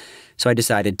trade-offs. So I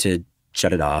decided to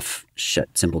shut it off,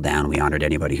 shut Symple down. We honored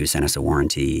anybody who sent us a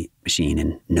warranty machine,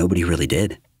 and nobody really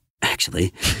did,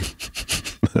 actually.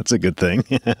 That's a good thing.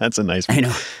 That's a nice one. I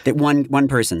know that one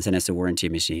person sent us a warranty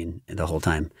machine the whole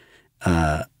time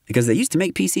because they used to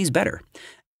make PCs better,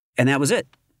 and that was it.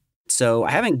 So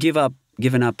I haven't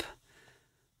given up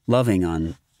loving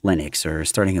on Linux or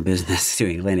starting a business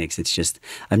doing Linux. It's just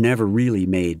I've never really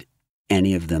made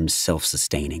any of them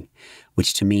self-sustaining,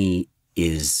 which to me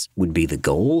would be the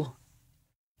goal.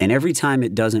 And every time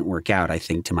it doesn't work out, I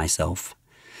think to myself,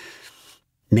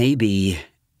 maybe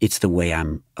it's the way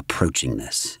I'm approaching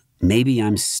this. Maybe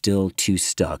I'm still too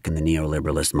stuck in the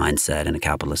neoliberalist mindset and a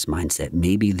capitalist mindset.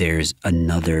 Maybe there's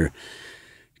another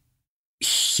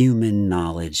human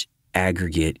knowledge,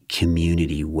 aggregate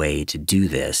community way to do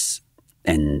this.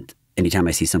 And anytime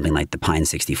I see something like the Pine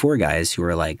 64 guys who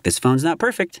are like, this phone's not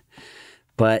perfect,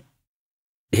 but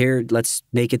here, let's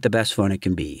make it the best phone it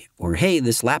can be. Or, hey,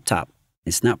 this laptop,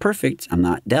 it's not perfect. I'm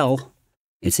not Dell.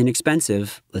 It's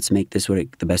inexpensive. Let's make this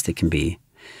the best it can be.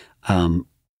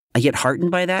 I get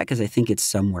heartened by that because I think it's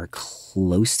somewhere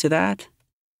close to that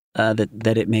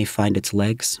it may find its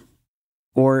legs.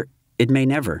 Or it may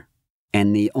never.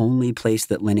 And the only place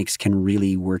that Linux can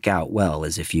really work out well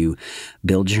is if you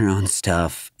build your own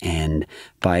stuff and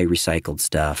buy recycled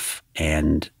stuff,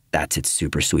 and that's its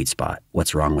super sweet spot.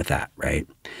 What's wrong with that, right?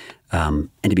 And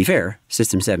to be fair,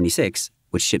 System 76,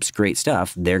 which ships great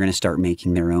stuff, they're going to start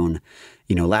making their own,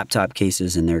 laptop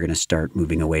cases, and they're going to start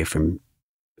moving away from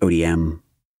ODM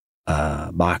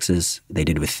boxes. They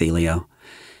did with Thelio.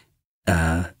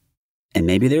 And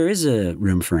maybe there is a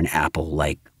room for an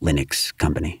Apple-like Linux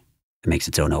company that makes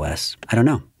its own OS. I don't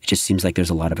know. It just seems like there's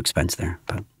a lot of expense there.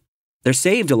 But They're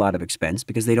saved a lot of expense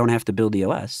because they don't have to build the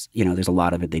OS. There's a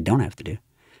lot of it they don't have to do.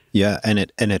 Yeah, and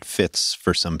it fits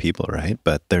for some people, right?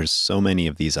 But there's so many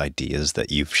of these ideas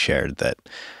that you've shared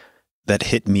that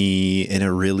hit me in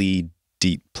a really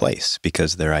deep place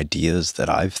because they're ideas that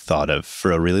I've thought of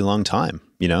for a really long time.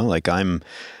 Like I'm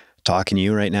talking to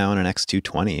you right now on an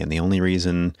X220, and the only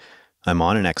reason I'm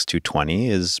on an X220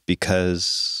 is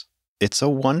because it's a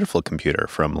wonderful computer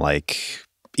from like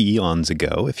eons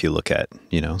ago, if you look at,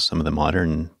 some of the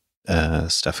modern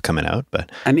stuff coming out.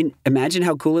 But I mean, imagine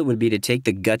how cool it would be to take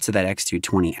the guts of that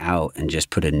X220 out and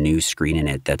just put a new screen in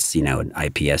it that's, an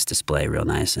IPS display real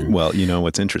nice. And well,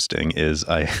 what's interesting is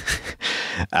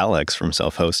Alex from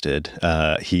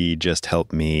Self-Hosted, he just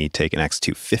helped me take an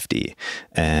X250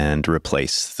 and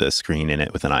replace the screen in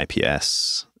it with an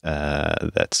IPS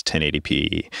that's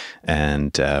 1080p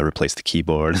and replace the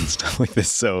keyboard and stuff like this.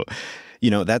 So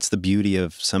that's the beauty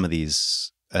of some of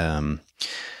these,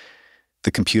 the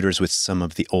computers with some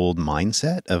of the old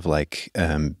mindset of like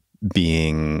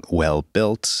being well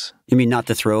built. You mean not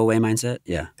the throwaway mindset?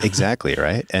 Yeah. Exactly,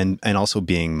 right? And also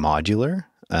being modular.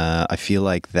 I feel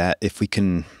like that if we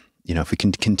can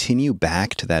continue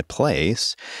back to that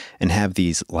place and have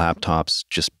these laptops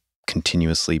just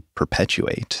continuously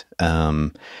perpetuate,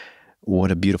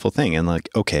 what a beautiful thing. And like,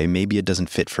 okay, maybe it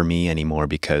doesn't fit for me anymore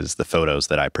because the photos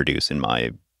that I produce in my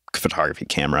photography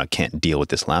camera can't deal with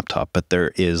this laptop. But there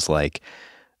is like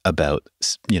about,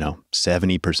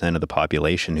 70% of the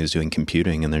population who's doing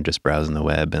computing and they're just browsing the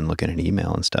web and looking at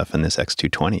email and stuff in this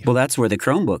X220. Well, that's where the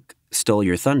Chromebook stole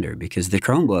your thunder because the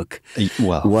Chromebook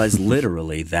was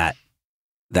literally that.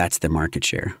 That's the market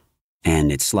share.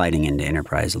 And it's sliding into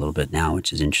enterprise a little bit now,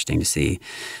 which is interesting to see.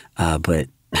 But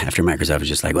after Microsoft was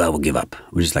just like, well, we'll give up.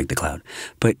 We just like the cloud.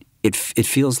 But it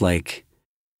feels like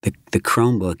the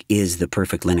Chromebook is the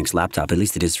perfect Linux laptop. At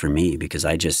least it is for me because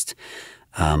I just,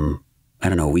 I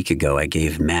don't know, a week ago I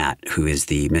gave Matt, who is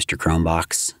the Mr.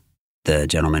 Chromebox, the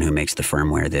gentleman who makes the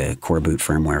firmware, the core boot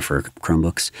firmware for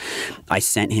Chromebooks. I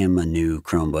sent him a new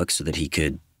Chromebook so that he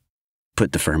could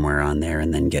put the firmware on there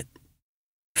and then get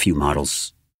a few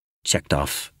models checked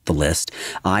off the list.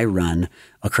 I run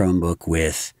a Chromebook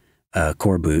with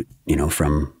core boot,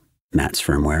 from Matt's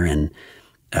firmware. And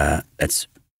that's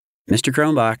Mr.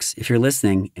 Chromebox. If you're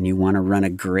listening and you want to run a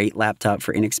great laptop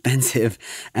for inexpensive,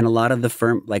 and a lot of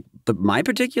but my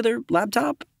particular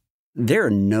laptop, there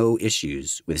are no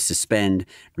issues with suspend,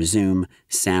 resume,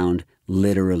 sound,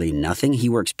 literally nothing. He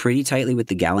works pretty tightly with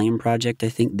the Gallium project, I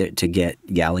think, to get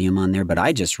Gallium on there, but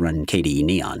I just run KDE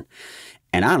Neon.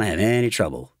 And I don't have any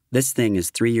trouble. This thing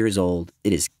is 3 years old.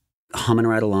 It is humming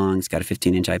right along. It's got a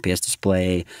 15-inch IPS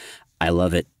display. I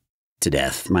love it to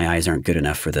death. My eyes aren't good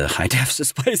enough for the high-def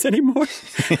displays anymore.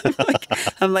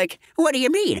 I'm like, what do you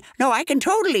mean? No, I can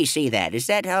totally see that. Is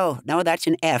that, oh, no, that's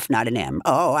an F, not an M.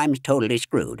 Oh, I'm totally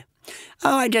screwed.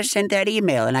 Oh, I just sent that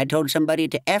email and I told somebody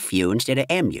to F you instead of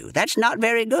M you. That's not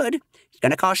very good. It's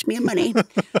going to cost me money.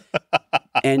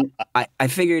 And I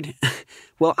figured,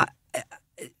 well,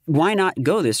 why not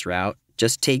go this route?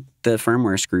 Just take the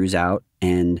firmware screws out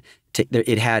and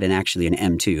it had actually an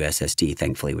M2 SSD,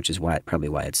 thankfully, which is probably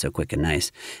why it's so quick and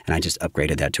nice. And I just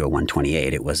upgraded that to a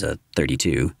 128. It was a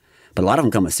 32. But a lot of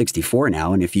them come with 64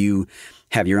 now. And if you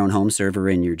have your own home server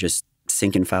and you're just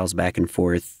syncing files back and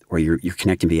forth, or you're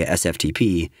connecting via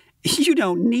SFTP, you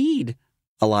don't need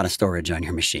a lot of storage on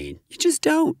your machine. You just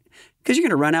don't, because you're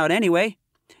going to run out anyway.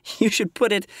 You should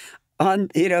put it on,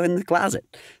 in the closet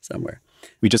somewhere.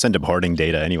 We just end up hoarding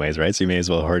data anyways, right? So you may as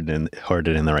well hoard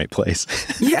it in the right place.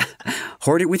 Yeah.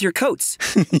 Hoard it with your coats.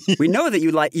 We know that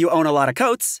you own a lot of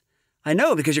coats. I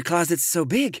know, because your closet's so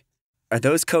big. Are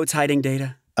those coats hiding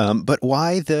data? But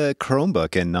why the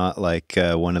Chromebook and not like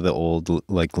one of the old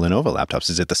like Lenovo laptops?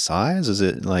 Is it the size? Is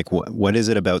it like what is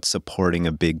it about supporting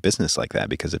a big business like that?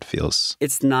 Because it feels...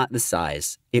 It's not the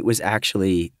size. It was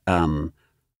actually, a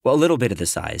little bit of the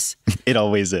size. It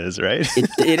always is, right?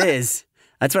 It is.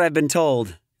 That's what I've been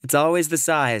told. It's always the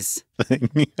size.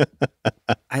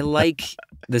 I like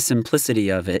the simplicity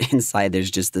of it. Inside, there's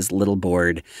just this little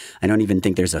board. I don't even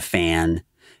think there's a fan.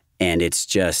 And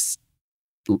it's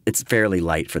fairly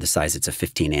light for the size. It's a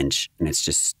 15-inch, and it's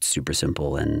just super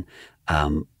simple. And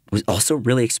was also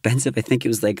really expensive. I think it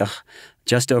was like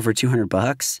just over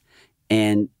 $200.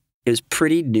 And it was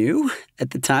pretty new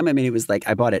at the time. I mean, it was like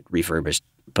I bought it refurbished,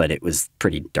 but it was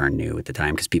pretty darn new at the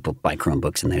time because people buy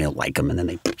Chromebooks and they don't like them and then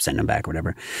they send them back or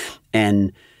whatever.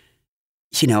 And,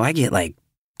 I get like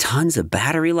tons of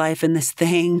battery life in this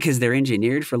thing because they're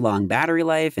engineered for long battery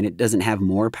life, and it doesn't have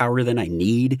more power than I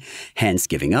need, hence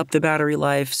giving up the battery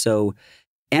life. So,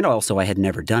 and also I had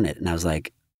never done it. And I was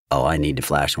like, oh, I need to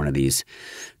flash one of these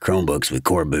Chromebooks with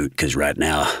Core Boot because right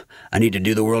now I need to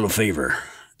do the world a favor.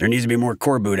 There needs to be more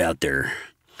Core Boot out there.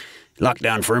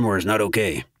 Lockdown firmware is not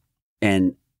okay.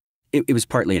 And it was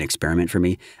partly an experiment for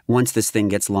me. Once this thing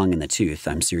gets long in the tooth,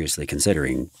 I'm seriously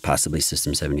considering possibly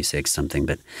System 76 something,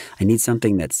 but I need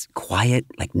something that's quiet,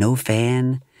 like no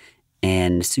fan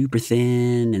and super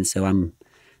thin. And so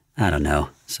I don't know,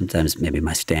 sometimes maybe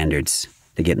my standards,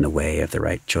 they get in the way of the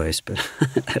right choice, but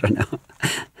I don't know.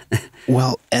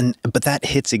 Well, but that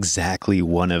hits exactly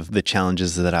one of the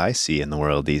challenges that I see in the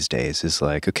world these days is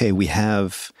like, okay, we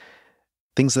have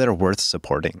things that are worth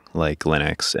supporting, like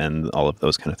Linux and all of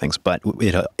those kind of things. But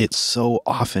it so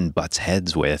often butts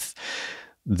heads with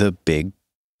the big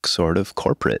sort of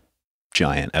corporate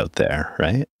giant out there,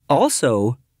 right?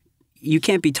 Also, you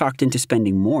can't be talked into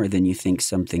spending more than you think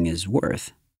something is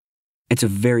worth. It's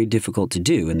very difficult to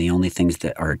do, and the only things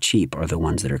that are cheap are the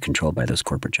ones that are controlled by those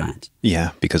corporate giants.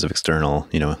 Yeah, because of external,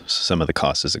 some of the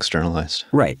cost is externalized.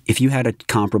 Right. If you had a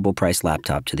comparable price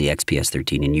laptop to the XPS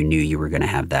 13 and you knew you were going to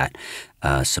have that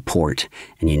support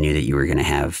and you knew that you were going to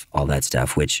have all that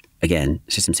stuff, which, again,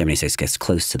 System 76 gets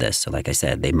close to this. So like I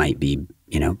said, they might be,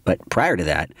 but prior to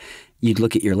that, you'd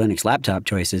look at your Linux laptop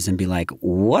choices and be like,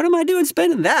 what am I doing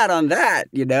spending that on that,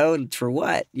 for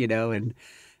what, and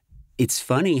it's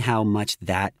funny how much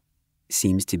that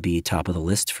seems to be top of the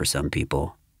list for some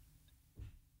people.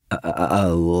 A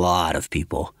lot of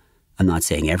people. I'm not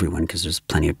saying everyone, because there's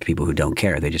plenty of people who don't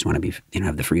care. They just want to be,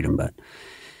 have the freedom. But,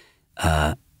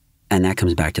 and that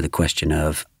comes back to the question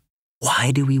of,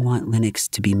 why do we want Linux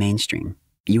to be mainstream?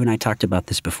 You and I talked about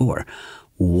this before.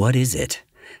 What is it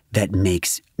that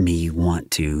makes me want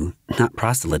to not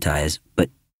proselytize, but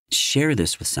share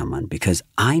this with someone? Because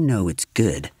I know it's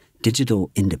good. Digital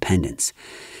independence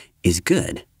is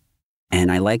good.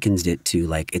 And I likened it to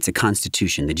like, it's a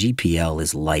constitution. The GPL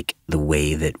is like the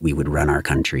way that we would run our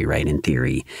country, right? In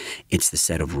theory, it's the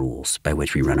set of rules by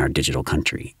which we run our digital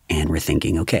country. And we're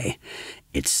thinking, okay,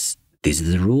 these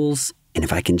are the rules. And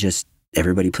if I can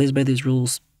everybody plays by these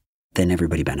rules, then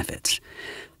everybody benefits.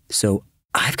 So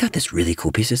I've got this really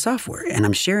cool piece of software and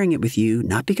I'm sharing it with you,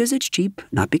 not because it's cheap,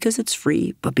 not because it's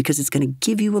free, but because it's going to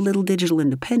give you a little digital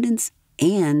independence.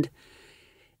 And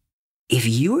if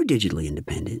you're digitally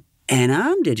independent and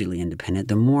I'm digitally independent,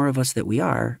 the more of us that we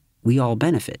all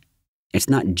benefit. It's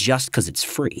not just because it's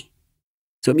free.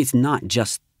 So it's not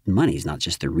just money. It's not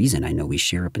just the reason. I know we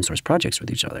share open source projects with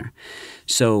each other.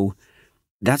 So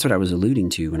that's what I was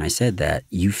alluding to when I said that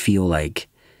you feel like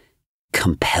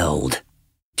compelled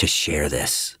to share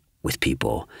this with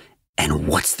people. And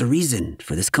what's the reason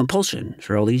for this compulsion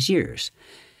for all these years?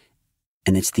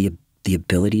 And it's the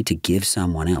ability to give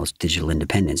someone else digital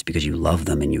independence because you love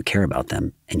them and you care about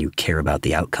them and you care about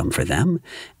the outcome for them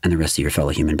and the rest of your fellow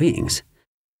human beings.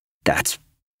 That's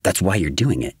why you're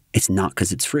doing it. It's not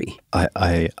because it's free.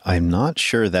 I'm not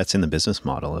sure that's in the business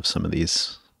model of some of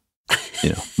these,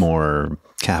 more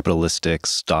capitalistic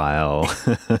style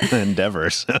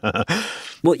endeavors.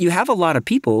 Well, you have a lot of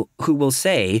people who will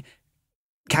say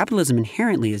capitalism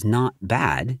inherently is not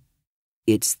bad.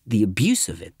 It's the abuse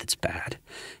of it that's bad,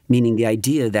 meaning the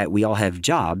idea that we all have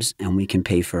jobs and we can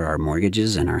pay for our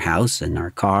mortgages and our house and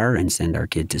our car and send our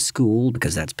kid to school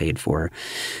because that's paid for,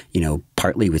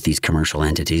 partly with these commercial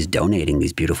entities donating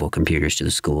these beautiful computers to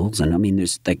the schools. And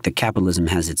there's like the capitalism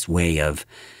has its way of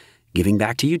giving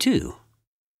back to you too.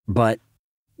 But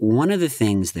one of the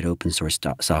things that open source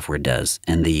software does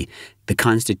and the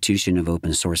constitution of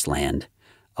open source land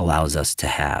allows us to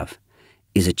have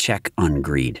is a check on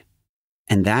greed.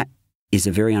 And that is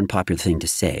a very unpopular thing to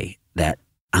say, that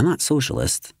I'm not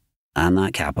socialist, I'm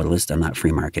not capitalist, I'm not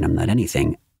free market, I'm not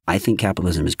anything. I think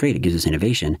capitalism is great. It gives us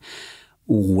innovation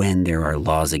when there are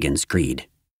laws against greed,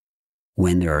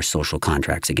 when there are social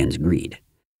contracts against greed,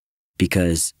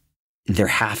 because there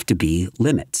have to be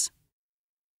limits.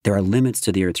 There are limits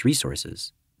to the Earth's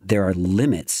resources. There are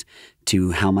limits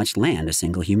to how much land a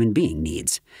single human being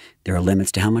needs. There are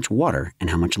limits to how much water and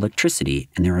how much electricity,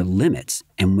 and there are limits.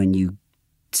 And when you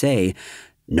say,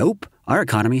 nope, our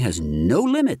economy has no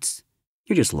limits,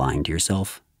 you're just lying to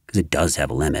yourself because it does have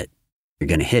a limit. You're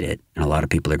going to hit it, and a lot of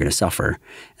people are going to suffer, and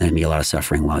there's going to be a lot of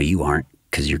suffering while you aren't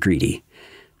because you're greedy.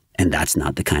 And that's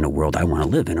not the kind of world I want to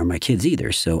live in, or my kids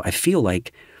either. So I feel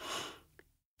like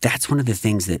that's one of the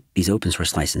things that these open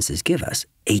source licenses give us,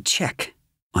 a check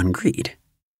on greed.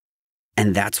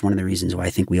 And that's one of the reasons why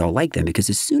I think we all like them, because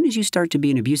as soon as you start to be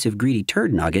an abusive, greedy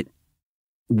turd nugget,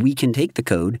 we can take the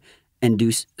code and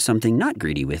do something not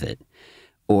greedy with it.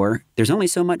 Or there's only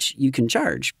so much you can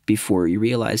charge before you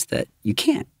realize that you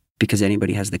can't because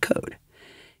anybody has the code.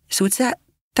 So it's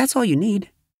that's all you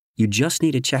need. You just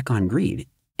need a check on greed.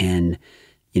 And,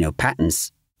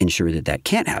 patents ensure that that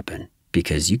can't happen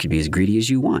because you could be as greedy as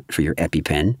you want for your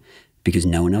EpiPen because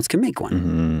no one else can make one.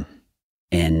 Mm-hmm.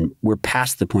 And we're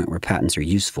past the point where patents are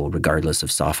useful regardless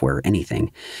of software or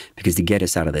anything, because to get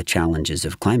us out of the challenges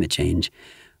of climate change,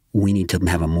 we need to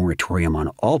have a moratorium on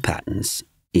all patents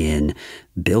in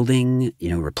building,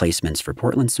 replacements for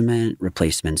Portland cement,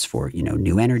 replacements for,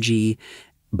 new energy.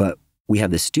 But we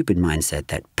have this stupid mindset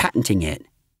that patenting it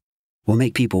will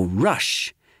make people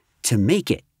rush to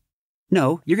make it.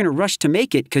 No, you're going to rush to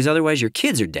make it because otherwise your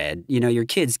kids are dead. Your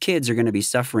kids' are going to be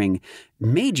suffering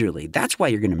majorly. That's why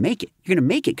you're going to make it. You're going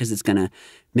to make it because it's going to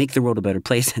make the world a better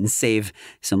place and save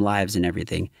some lives and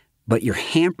everything. But you're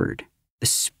hampered. The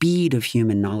speed of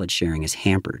human knowledge sharing is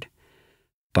hampered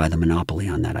by the monopoly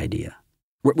on that idea.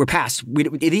 We're past.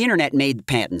 The internet made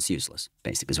patents useless,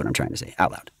 basically is what I'm trying to say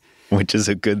out loud. Which is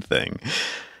a good thing.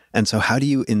 And so how do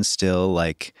you instill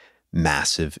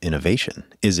massive innovation?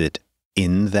 Is it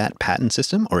in that patent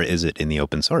system or is it in the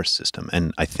open source system?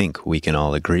 And I think we can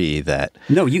all agree that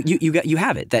no, you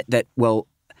have it. Well,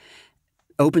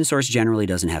 open source generally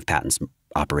doesn't have patents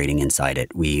operating inside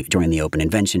it. We join the Open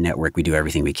Invention Network. We do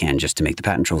everything we can just to make the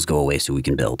patent trolls go away so we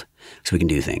can build, so we can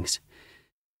do things.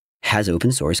 Has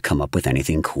open source come up with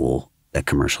anything cool that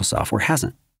commercial software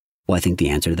hasn't? Well, I think the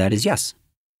answer to that is yes.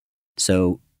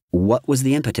 So what was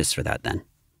the impetus for that then?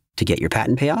 To get your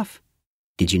patent payoff?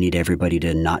 Did you need everybody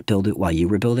to not build it while you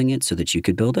were building it so that you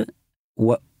could build it?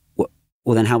 Well,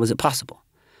 then how was it possible?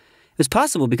 It was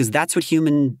possible because that's what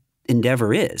human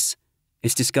endeavor is.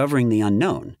 It's discovering the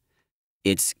unknown.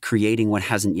 It's creating what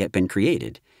hasn't yet been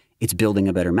created. It's building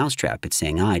a better mousetrap. It's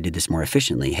saying, I did this more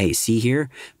efficiently. Hey, see here,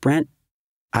 Brent,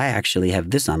 I actually have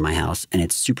this on my house and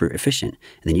it's super efficient.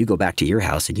 And then you go back to your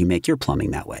house and you make your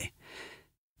plumbing that way.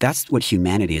 That's what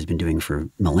humanity has been doing for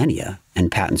millennia,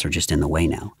 and patents are just in the way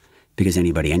now because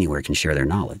anybody anywhere can share their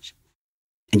knowledge.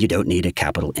 And you don't need a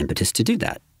capital impetus to do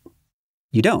that.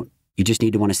 You don't. You just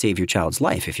need to want to save your child's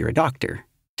life if you're a doctor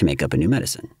to make up a new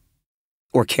medicine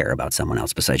or care about someone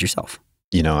else besides yourself.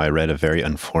 I read a very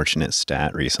unfortunate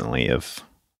stat recently of,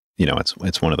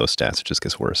 it's one of those stats that just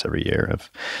gets worse every year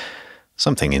of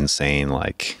something insane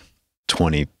like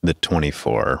the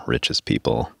 24 richest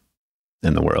people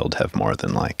in the world have more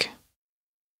than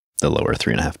the lower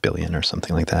 3.5 billion or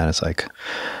something like that. It's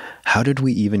how did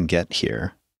we even get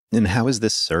here? And how is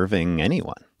this serving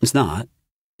anyone? It's not.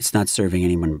 It's not serving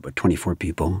anyone but 24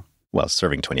 people. Well, it's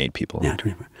serving 28 people. Yeah,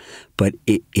 24. But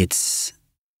it's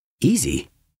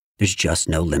easy. There's just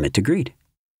no limit to greed.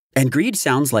 And greed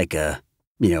sounds like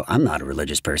I'm not a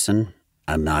religious person.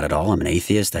 I'm not at all. I'm an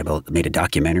atheist. I made a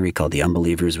documentary called The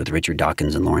Unbelievers with Richard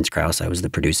Dawkins and Lawrence Krauss. I was the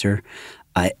producer.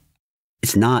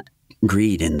 It's not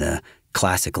greed in the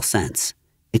classical sense.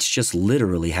 It's just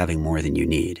literally having more than you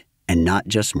need. And not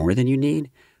just more than you need,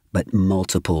 but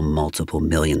multiple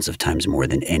millions of times more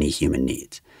than any human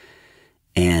needs.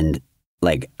 And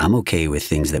I'm okay with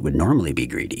things that would normally be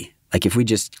greedy. If we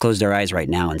just closed our eyes right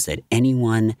now and said,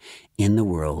 anyone in the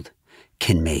world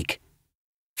can make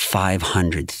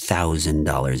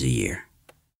 $500,000 a year,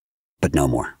 but no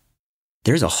more.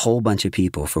 There's a whole bunch of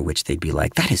people for which they'd be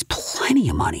like, that is plenty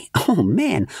of money. Oh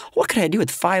man, what could I do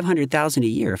with $500,000 a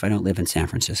year if I don't live in San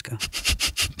Francisco?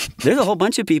 There's a whole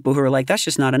bunch of people who are like, that's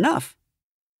just not enough.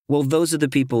 Well, those are the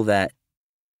people that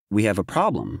we have a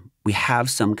problem. We have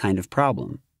some kind of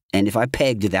problem. And if I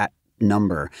pegged that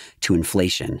number to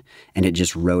inflation and it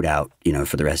just rode out,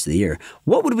 for the rest of the year,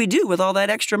 what would we do with all that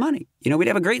extra money? We'd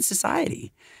have a great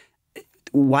society.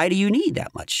 Why do you need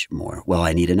that much more? Well,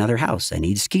 I need another house. I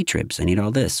need ski trips. I need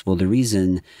all this. Well, the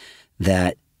reason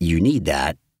that you need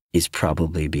that is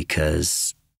probably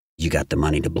because you got the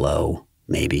money to blow,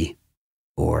 maybe,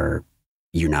 or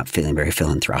you're not feeling very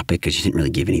philanthropic because you didn't really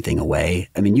give anything away.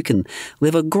 You can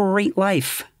live a great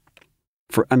life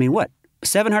for, what?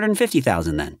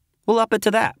 $750,000 then. We'll up it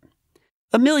to that.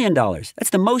 $1 million. That's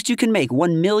the most you can make.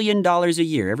 $1 million a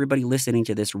year. Everybody listening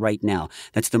to this right now.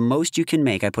 That's the most you can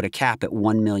make. I put a cap at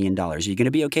 $1 million. Are you going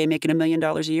to be okay making $1 million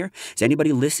a year? Is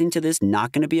anybody listening to this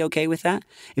not going to be okay with that?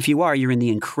 If you are, you're in the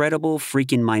incredible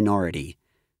freaking minority.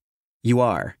 You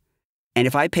are. And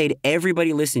if I paid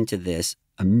everybody listening to this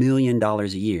 $1 million a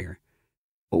year,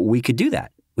 we could do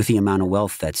that with the amount of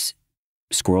wealth that's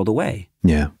squirreled away.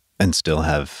 Yeah. And still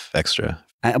have extra.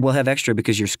 We'll have extra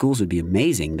because your schools would be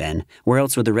amazing then. Where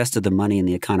else would the rest of the money in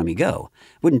the economy go?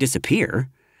 It wouldn't disappear.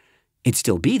 It'd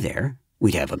still be there.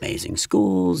 We'd have amazing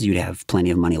schools. You'd have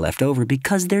plenty of money left over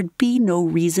because there'd be no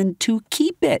reason to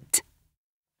keep it.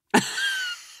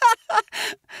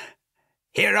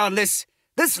 Here on this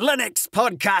Linux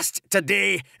podcast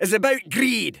today is about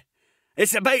greed.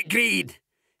 It's about greed.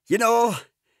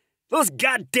 Those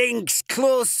goddamn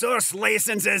closed source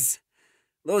licenses.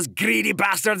 Those greedy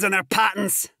bastards and their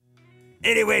patents.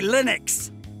 Anyway, Linux.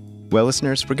 Well,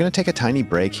 listeners, we're going to take a tiny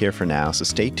break here for now, so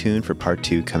stay tuned for part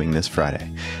 2 coming this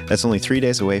Friday. That's only 3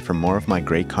 days away from more of my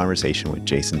great conversation with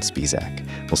Jason Spisak.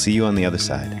 We'll see you on the other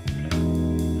side.